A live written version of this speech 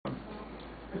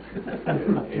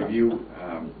Have you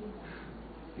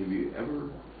ever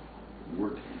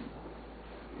worked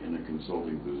in a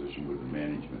consulting position with a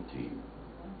management team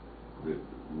that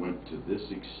went to this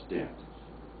extent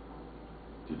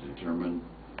to determine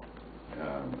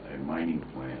a mining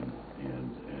plan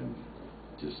and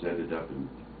to set it up and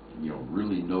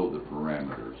really know the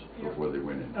parameters before they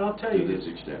went in? I'll tell you, to this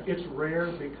extent, it's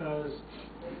rare because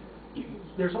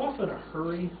there's often a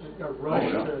hurry, a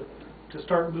rush to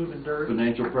start moving dirt.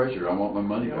 Financial pressure. I want my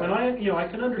money back. And I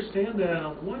can understand that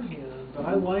on the one hand, but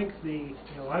I like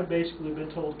I've basically been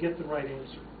told get the right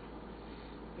answer,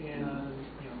 and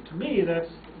to me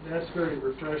that's very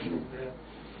refreshing. That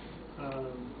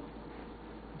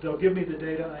they'll give me the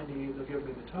data I need, they'll give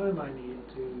me the time I need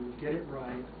to get it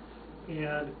right,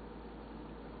 and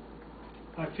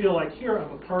I feel like here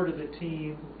I'm a part of the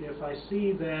team. If I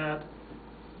see that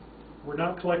we're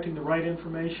not collecting the right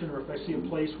information, or if I see a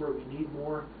place where we need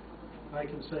more, I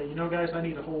can say, guys, I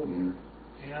need a hole here,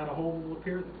 and a hole will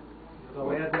appear there.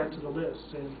 They'll add that to the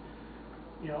list, and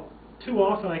too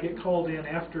often I get called in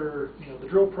after the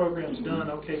drill program's done.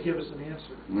 Okay, give us an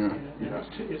answer, and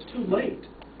it's too late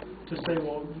to say,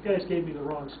 well, you guys gave me the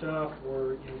wrong stuff,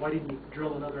 or why didn't you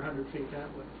drill another 100 feet that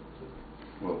way? So,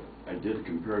 well, I did a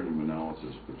comparative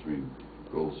analysis between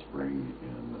Goldspring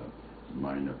and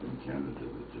mine up in Canada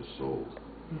that just sold.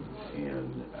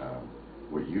 And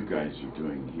what you guys are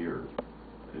doing here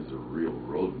is a real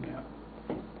roadmap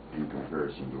in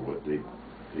comparison to what they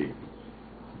paid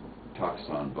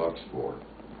Tucson bucks for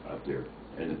out there.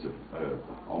 And it's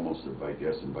almost a by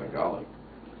guess and by golly.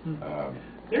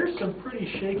 There's some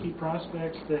pretty shaky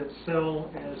prospects that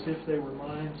sell as if they were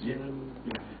mines, and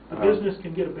the business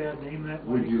can get a bad name that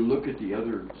way. When you look at the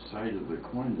other side of the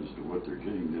coin as to what they're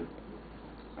getting, that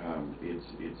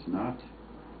it's not,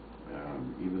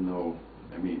 even though,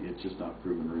 it's just not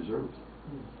proven reserves.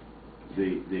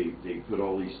 They put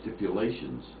all these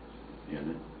stipulations in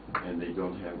it, and they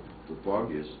don't have the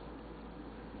foggiest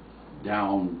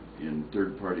down in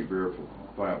third-party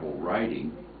verifiable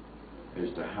writing as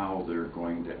to how they're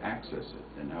going to access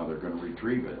it and how they're going to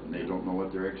retrieve it, and they don't know what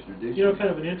their extradition kind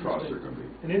of costs are going to be.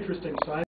 An interesting side